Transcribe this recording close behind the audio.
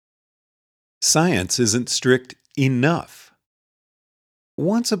Science isn't strict enough.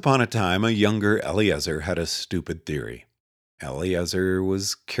 Once upon a time, a younger Eliezer had a stupid theory. Eliezer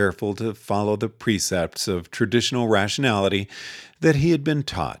was careful to follow the precepts of traditional rationality that he had been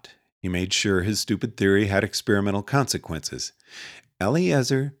taught. He made sure his stupid theory had experimental consequences.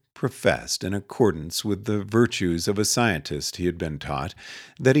 Eliezer professed, in accordance with the virtues of a scientist he had been taught,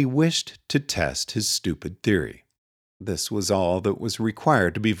 that he wished to test his stupid theory. This was all that was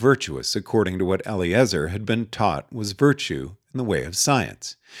required to be virtuous, according to what Eliezer had been taught was virtue in the way of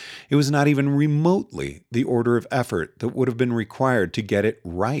science. It was not even remotely the order of effort that would have been required to get it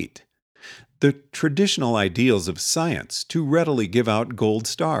right. The traditional ideals of science too readily give out gold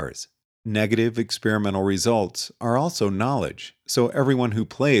stars. Negative experimental results are also knowledge, so everyone who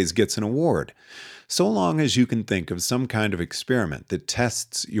plays gets an award. So long as you can think of some kind of experiment that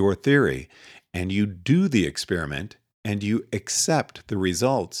tests your theory, and you do the experiment, and you accept the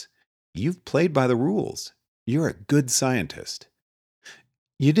results, you've played by the rules. You're a good scientist.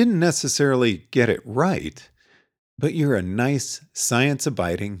 You didn't necessarily get it right, but you're a nice, science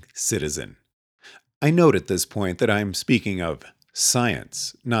abiding citizen. I note at this point that I'm speaking of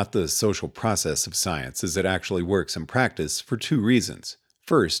science, not the social process of science as it actually works in practice, for two reasons.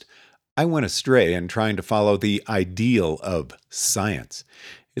 First, I went astray in trying to follow the ideal of science.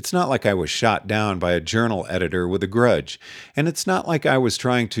 It's not like I was shot down by a journal editor with a grudge, and it's not like I was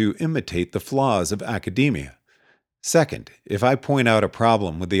trying to imitate the flaws of academia. Second, if I point out a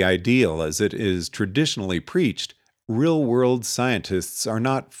problem with the ideal as it is traditionally preached, real world scientists are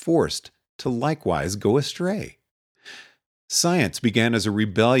not forced to likewise go astray. Science began as a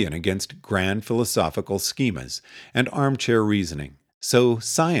rebellion against grand philosophical schemas and armchair reasoning. So,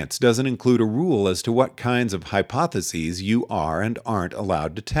 science doesn't include a rule as to what kinds of hypotheses you are and aren't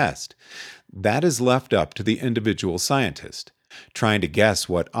allowed to test. That is left up to the individual scientist. Trying to guess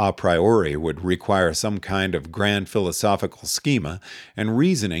what a priori would require some kind of grand philosophical schema and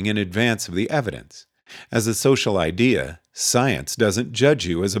reasoning in advance of the evidence. As a social idea, science doesn't judge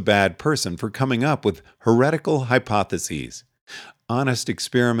you as a bad person for coming up with heretical hypotheses. Honest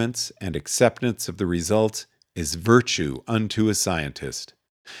experiments and acceptance of the results is virtue unto a scientist.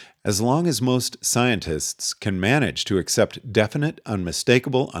 As long as most scientists can manage to accept definite,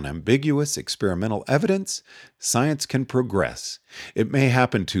 unmistakable, unambiguous experimental evidence, science can progress. It may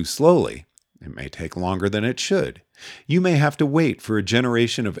happen too slowly. It may take longer than it should. You may have to wait for a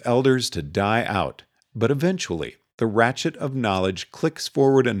generation of elders to die out, but eventually, the ratchet of knowledge clicks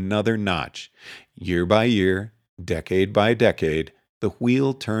forward another notch. Year by year, decade by decade, the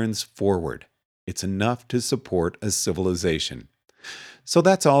wheel turns forward. It's enough to support a civilization. So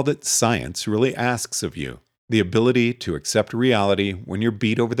that's all that science really asks of you, the ability to accept reality when you're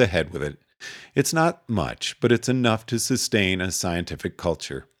beat over the head with it. It's not much, but it's enough to sustain a scientific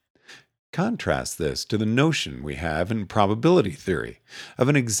culture. Contrast this to the notion we have in probability theory of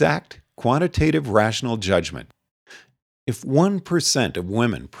an exact quantitative rational judgment. If 1% of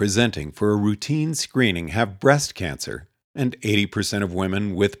women presenting for a routine screening have breast cancer, and 80% of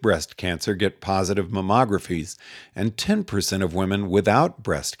women with breast cancer get positive mammographies, and 10% of women without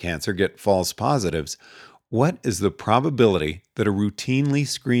breast cancer get false positives, what is the probability that a routinely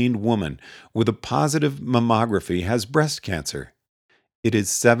screened woman with a positive mammography has breast cancer? It is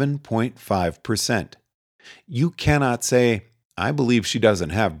 7.5%. You cannot say, I believe she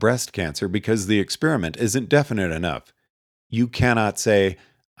doesn't have breast cancer because the experiment isn't definite enough. You cannot say,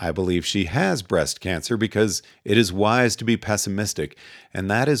 I believe she has breast cancer because it is wise to be pessimistic, and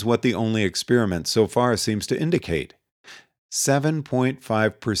that is what the only experiment so far seems to indicate.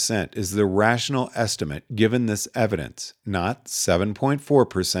 7.5% is the rational estimate given this evidence, not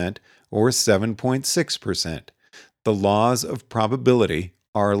 7.4% or 7.6%. The laws of probability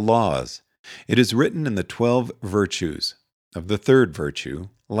are laws. It is written in the 12 virtues. Of the third virtue,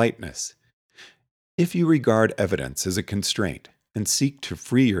 lightness. If you regard evidence as a constraint and seek to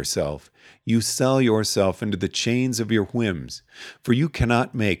free yourself, you sell yourself into the chains of your whims, for you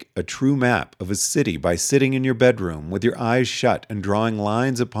cannot make a true map of a city by sitting in your bedroom with your eyes shut and drawing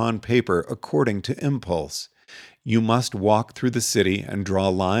lines upon paper according to impulse. You must walk through the city and draw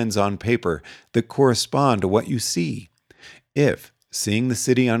lines on paper that correspond to what you see. If, seeing the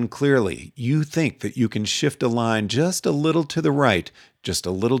city unclearly, you think that you can shift a line just a little to the right, just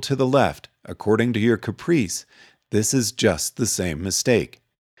a little to the left, according to your caprice, this is just the same mistake.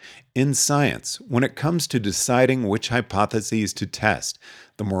 In science, when it comes to deciding which hypotheses to test,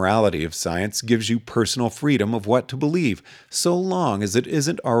 the morality of science gives you personal freedom of what to believe, so long as it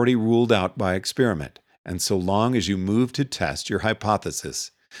isn't already ruled out by experiment, and so long as you move to test your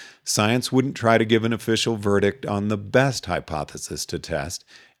hypothesis. Science wouldn't try to give an official verdict on the best hypothesis to test.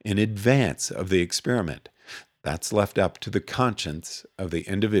 in advance of the experiment. That's left up to the conscience of the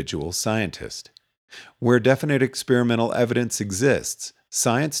individual scientist. Where definite experimental evidence exists,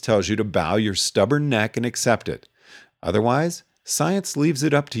 science tells you to bow your stubborn neck and accept it. Otherwise, science leaves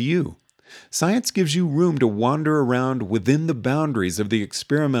it up to you. Science gives you room to wander around within the boundaries of the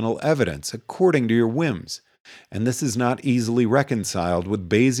experimental evidence according to your whims. And this is not easily reconciled with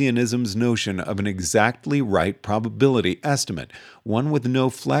Bayesianism's notion of an exactly right probability estimate, one with no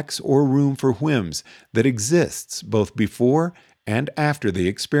flex or room for whims, that exists both before and after the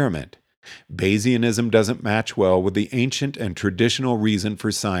experiment. Bayesianism doesn't match well with the ancient and traditional reason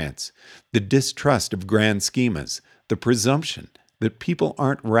for science, the distrust of grand schemas, the presumption that people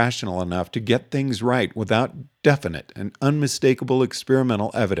aren't rational enough to get things right without definite and unmistakable experimental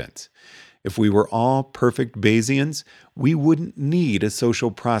evidence. If we were all perfect Bayesians, we wouldn't need a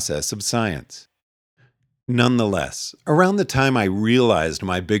social process of science. Nonetheless, around the time I realized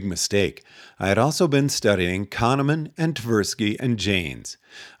my big mistake, I had also been studying Kahneman and Tversky and Jaynes.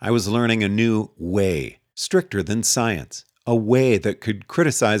 I was learning a new way, stricter than science, a way that could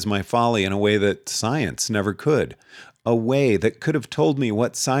criticize my folly in a way that science never could, a way that could have told me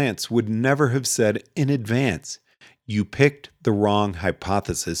what science would never have said in advance. You picked the wrong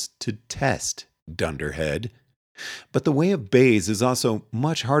hypothesis to test, dunderhead. But the way of Bayes is also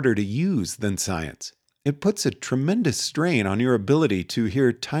much harder to use than science. It puts a tremendous strain on your ability to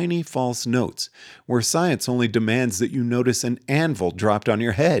hear tiny false notes, where science only demands that you notice an anvil dropped on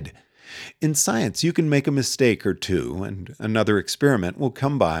your head. In science, you can make a mistake or two, and another experiment will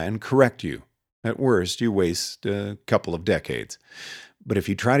come by and correct you. At worst, you waste a couple of decades. But if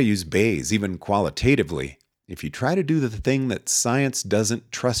you try to use Bayes, even qualitatively, if you try to do the thing that science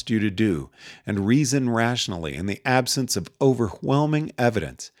doesn't trust you to do, and reason rationally in the absence of overwhelming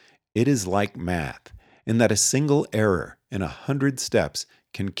evidence, it is like math, in that a single error in 100 steps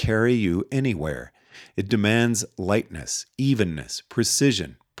can carry you anywhere. It demands lightness, evenness,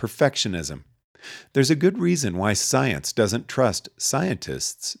 precision, perfectionism. There's a good reason why science doesn't trust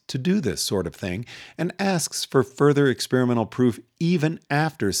scientists to do this sort of thing and asks for further experimental proof even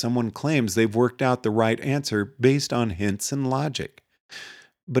after someone claims they've worked out the right answer based on hints and logic.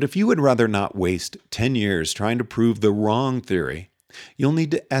 But if you would rather not waste 10 years trying to prove the wrong theory, you'll need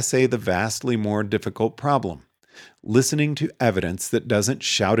to essay the vastly more difficult problem, listening to evidence that doesn't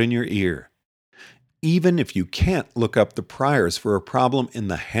shout in your ear. Even if you can't look up the priors for a problem in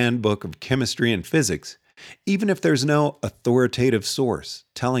the handbook of chemistry and physics, even if there's no authoritative source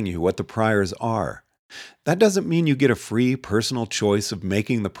telling you what the priors are, that doesn't mean you get a free personal choice of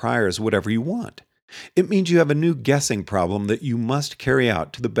making the priors whatever you want. It means you have a new guessing problem that you must carry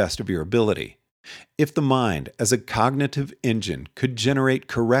out to the best of your ability. If the mind, as a cognitive engine, could generate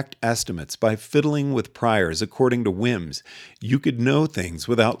correct estimates by fiddling with priors according to whims, you could know things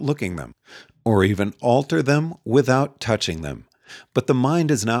without looking them, or even alter them without touching them. But the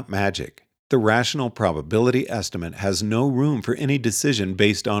mind is not magic. The rational probability estimate has no room for any decision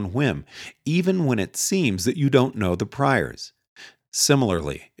based on whim, even when it seems that you don't know the priors.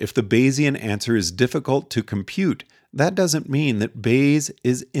 Similarly, if the Bayesian answer is difficult to compute, that doesn't mean that Bayes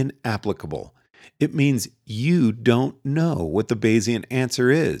is inapplicable. It means you don't know what the Bayesian answer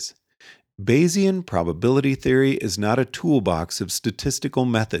is. Bayesian probability theory is not a toolbox of statistical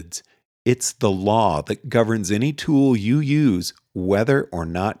methods. It's the law that governs any tool you use, whether or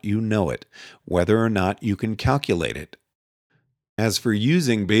not you know it, whether or not you can calculate it. As for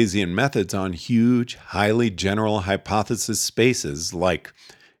using Bayesian methods on huge, highly general hypothesis spaces like,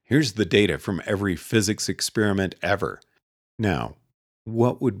 here's the data from every physics experiment ever. Now,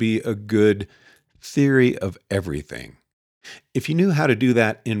 what would be a good theory of everything? If you knew how to do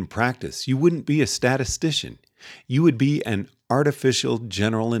that in practice, you wouldn't be a statistician. You would be an artificial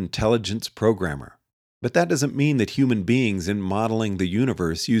general intelligence programmer. But that doesn't mean that human beings in modeling the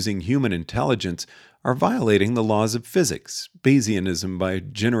universe using human intelligence are violating the laws of physics, Bayesianism, by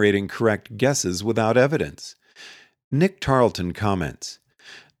generating correct guesses without evidence. Nick Tarleton comments,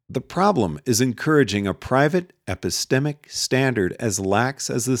 "The problem is encouraging a private epistemic standard as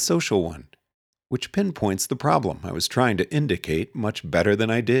lax as the social one," which pinpoints the problem I was trying to indicate much better than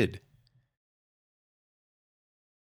I did.